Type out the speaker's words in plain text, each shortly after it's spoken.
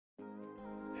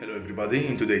Hello everybody,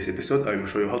 in today's episode I will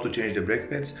show you how to change the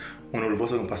brake pads on our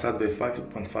Volkswagen Passat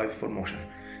B5.5 for motion.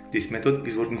 This method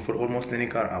is working for almost any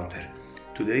car out there.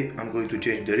 Today I'm going to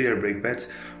change the rear brake pads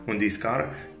on this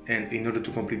car, and in order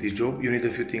to complete this job you need a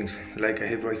few things like I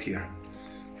have right here.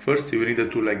 First, you will need a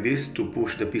tool like this to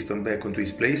push the piston back onto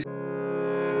its place.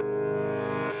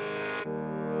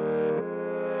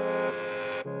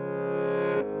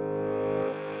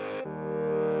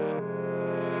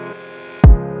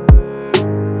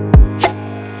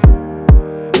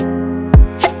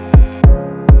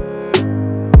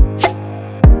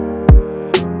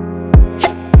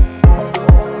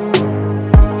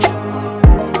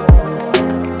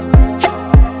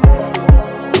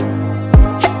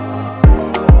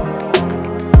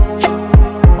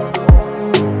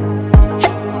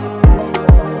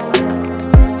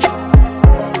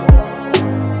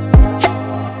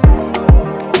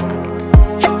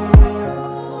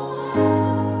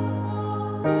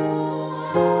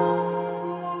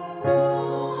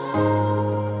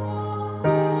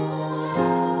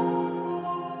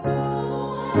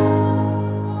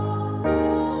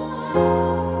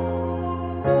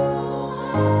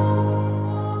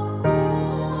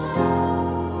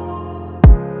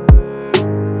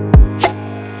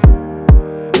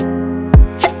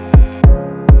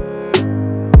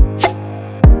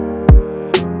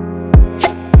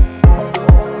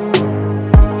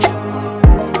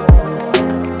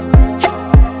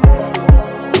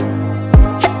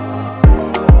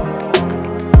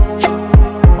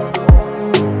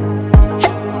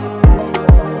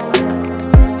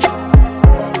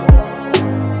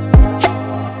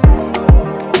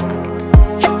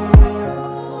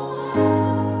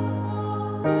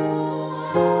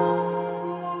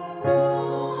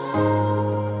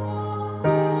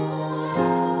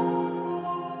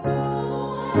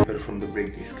 From the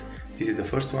brake disc. This is the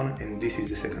first one and this is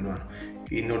the second one.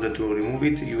 In order to remove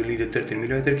it you will need a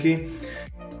 13mm key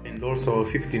and also a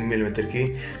 15mm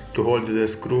key to hold the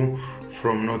screw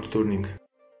from not turning.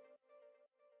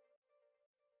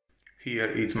 Here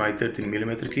is my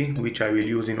 13mm key, which I will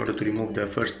use in order to remove the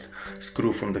first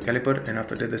screw from the caliper, and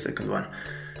after that the second one.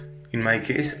 In my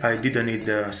case I didn't need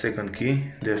the second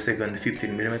key, the second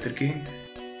 15mm key,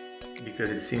 because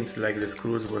it seems like the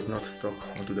screws was not stuck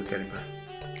onto the caliper.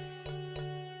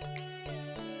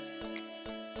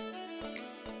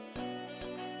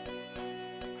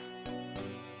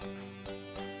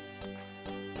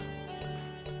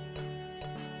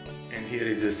 And here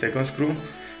is the second screw.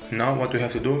 Now what you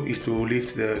have to do is to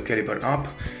lift the caliper up.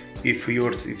 If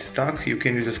yours is stuck, you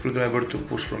can use a screwdriver to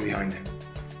push from behind.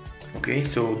 Okay,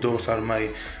 so those are my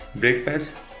brake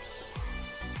pads,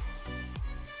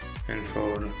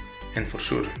 and for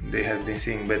sure they have been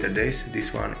seeing better days.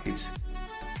 This one is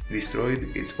destroyed,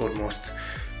 it's almost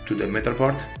to the metal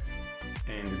part,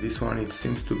 and this one it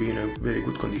seems to be in a very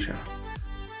good condition.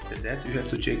 After that you have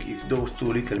to check if those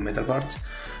two little metal parts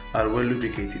are well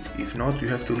lubricated. If not, you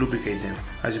have to lubricate them.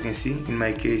 As you can see, in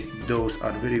my case those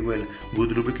are very well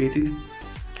good lubricated,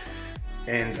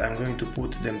 and I'm going to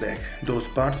put them back. Those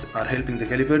parts are helping the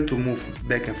caliper to move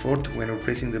back and forth when we're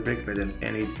pressing the brake pedal,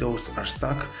 and if those are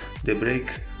stuck the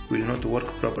brake will not work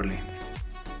properly.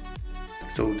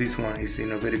 So this one is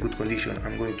in a very good condition.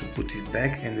 I'm going to put it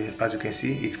back, and as you can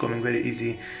see it's coming very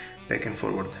easy back and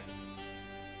forward.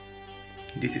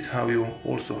 This is how you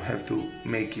also have to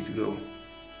make it go.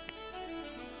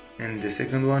 And the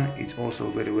second one is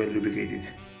also very well lubricated.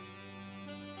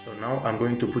 So now I'm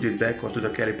going to put it back onto the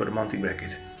caliper mounting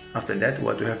bracket. After that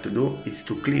what you have to do is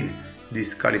to clean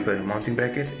this caliper mounting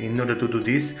bracket. In order to do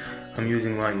this I'm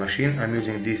using my machine, I'm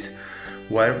using this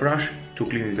wire brush to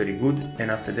clean it very good, and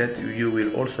after that you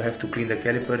will also have to clean the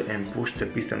caliper and push the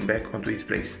piston back onto its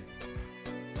place.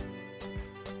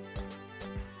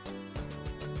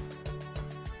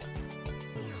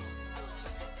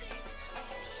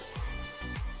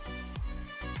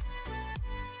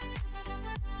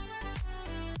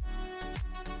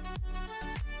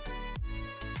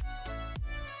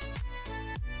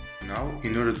 Now,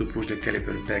 in order to push the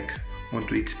caliper back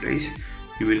onto its place,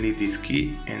 you will need this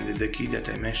key and the key that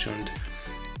I mentioned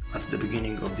at the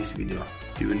beginning of this video.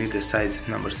 You will need the size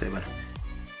number 7.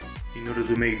 In order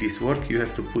to make this work, you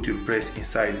have to put your press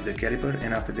inside the caliper,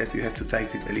 and after that you have to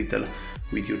tighten it a little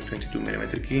with your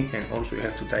 22mm key, and also you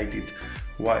have to tighten it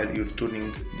while you're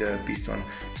turning the piston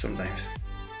sometimes.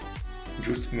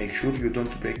 Just make sure you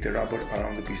don't break the rubber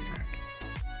around the piston.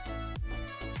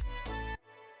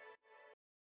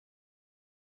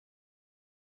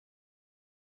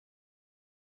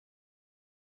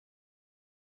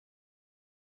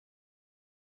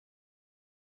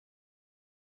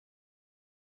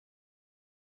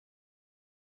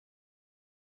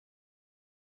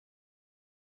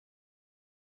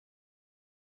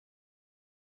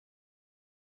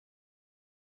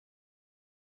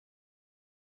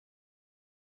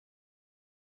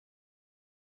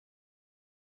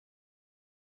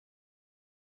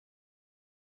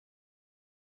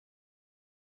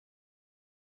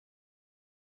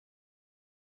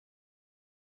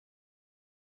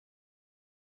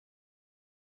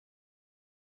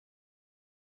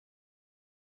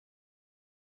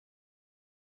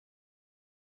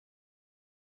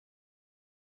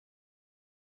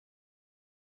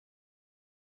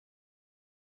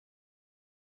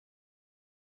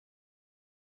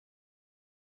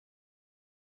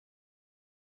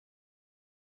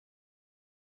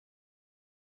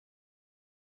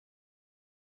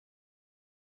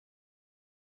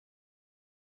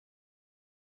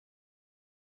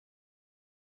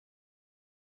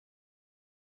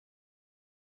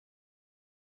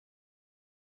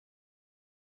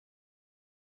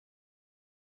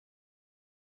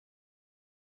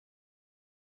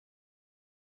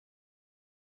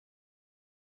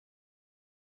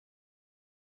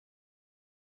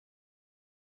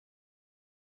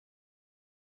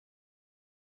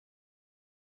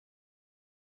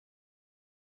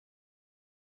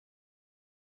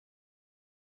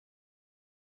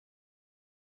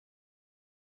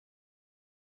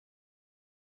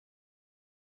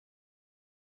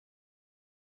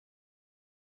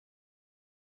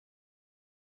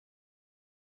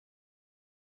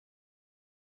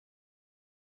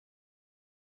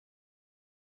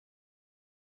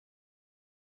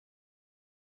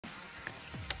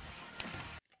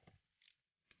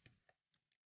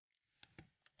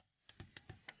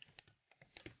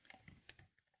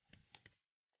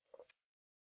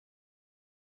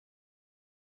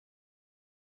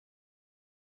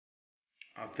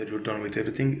 After you're done with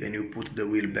everything and you put the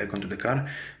wheel back onto the car,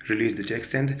 release the jack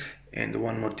stand, and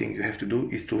one more thing you have to do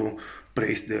is to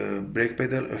press the brake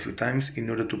pedal a few times in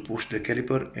order to push the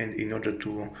caliper and in order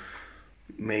to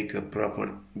make a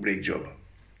proper brake job.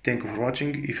 Thank you for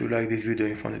watching. If you like this video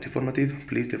and found it informative,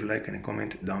 please leave a like and a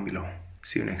comment down below.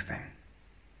 See you next time.